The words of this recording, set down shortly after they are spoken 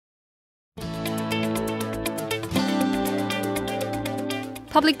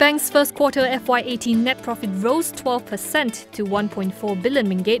Public Bank's first quarter FY18 net profit rose 12% to 1.4 billion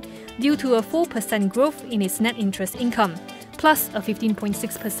ringgit due to a 4% growth in its net interest income, plus a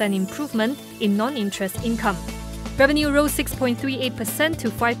 15.6% improvement in non-interest income. Revenue rose 6.38% to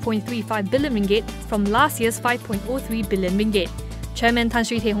 5.35 billion ringgit from last year's 5.03 billion ringgit. Chairman Tan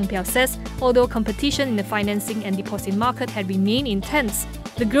Sri Thehongpiao says, although competition in the financing and deposit market had remained intense,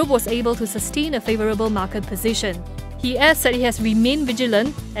 the group was able to sustain a favourable market position. He adds that it has remained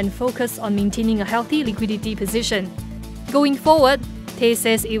vigilant and focused on maintaining a healthy liquidity position. Going forward, Theh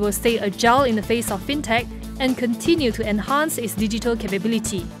says it will stay agile in the face of fintech and continue to enhance its digital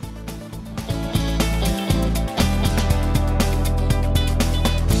capability.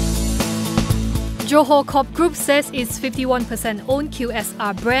 Johor Corp Group says its 51% owned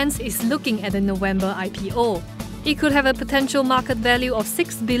QSR Brands is looking at the November IPO. It could have a potential market value of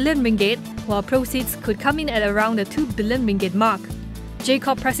 6 billion ringgit, while proceeds could come in at around the 2 billion ringgit mark.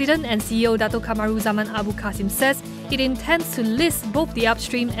 J-Corp President and CEO Dato Kamaruzaman Abu Qasim says it intends to list both the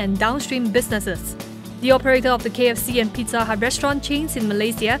upstream and downstream businesses. The operator of the KFC and Pizza Hut restaurant chains in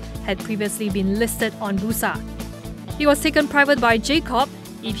Malaysia had previously been listed on Bursa. It was taken private by J-Corp,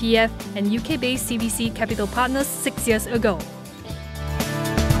 EPF and UK-based CVC Capital Partners 6 years ago.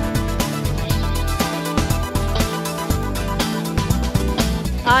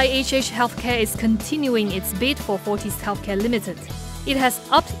 IHH Healthcare is continuing its bid for Fortis Healthcare Limited. It has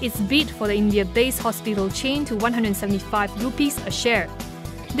upped its bid for the India-based hospital chain to 175 rupees a share.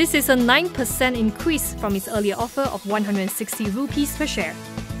 This is a 9% increase from its earlier offer of 160 rupees per share.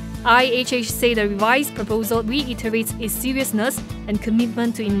 IHH say the revised proposal reiterates its seriousness and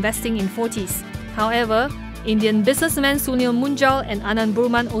commitment to investing in Fortis. However, Indian businessmen Sunil Munjal and Anand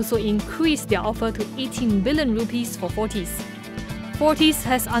Burman also increased their offer to 18 billion rupees for Fortis. Fortis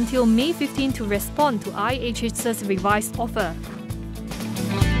has until May 15 to respond to IHH's revised offer.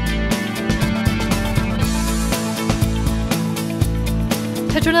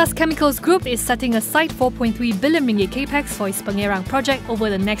 Petronas Chemicals Group is setting aside 4.3 billion ringgit capex for its Pengerang project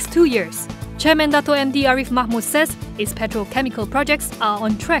over the next 2 years. Chairman Dato MD Arif Mahmud says its petrochemical projects are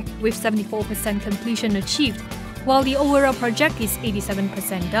on track with 74% completion achieved, while the overall project is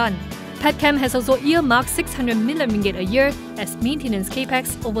 87% done. Petchem has also earmarked 600 million ringgit a year as maintenance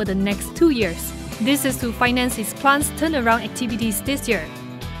capex over the next 2 years. This is to finance its plant's turnaround activities this year.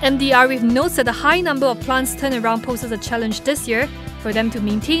 MD Arif notes that the high number of plants turnaround poses a challenge this year for them to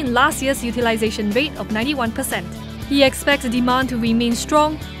maintain last year's utilization rate of 91%. He expects demand to remain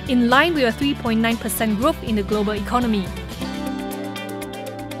strong, in line with a 3.9% growth in the global economy.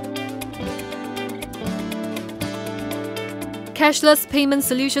 Cashless payment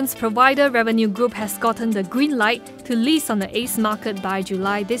solutions provider Revenue Group has gotten the green light to list on the ACE market by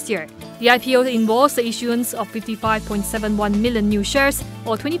July this year. The IPO involves the issuance of 55.71 million new shares,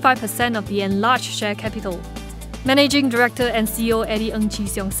 or 25% of the enlarged share capital. Managing Director and CEO Eddie Ng Chi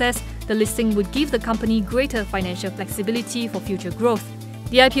Siong says the listing would give the company greater financial flexibility for future growth.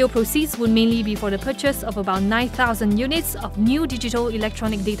 The IPO proceeds would mainly be for the purchase of about 9,000 units of new digital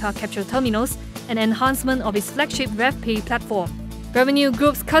electronic data capture terminals and enhancement of its flagship RevPay platform. Revenue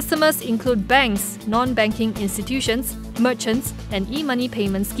Group's customers include banks, non-banking institutions, merchants, and e-money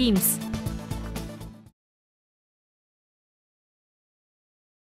payment schemes.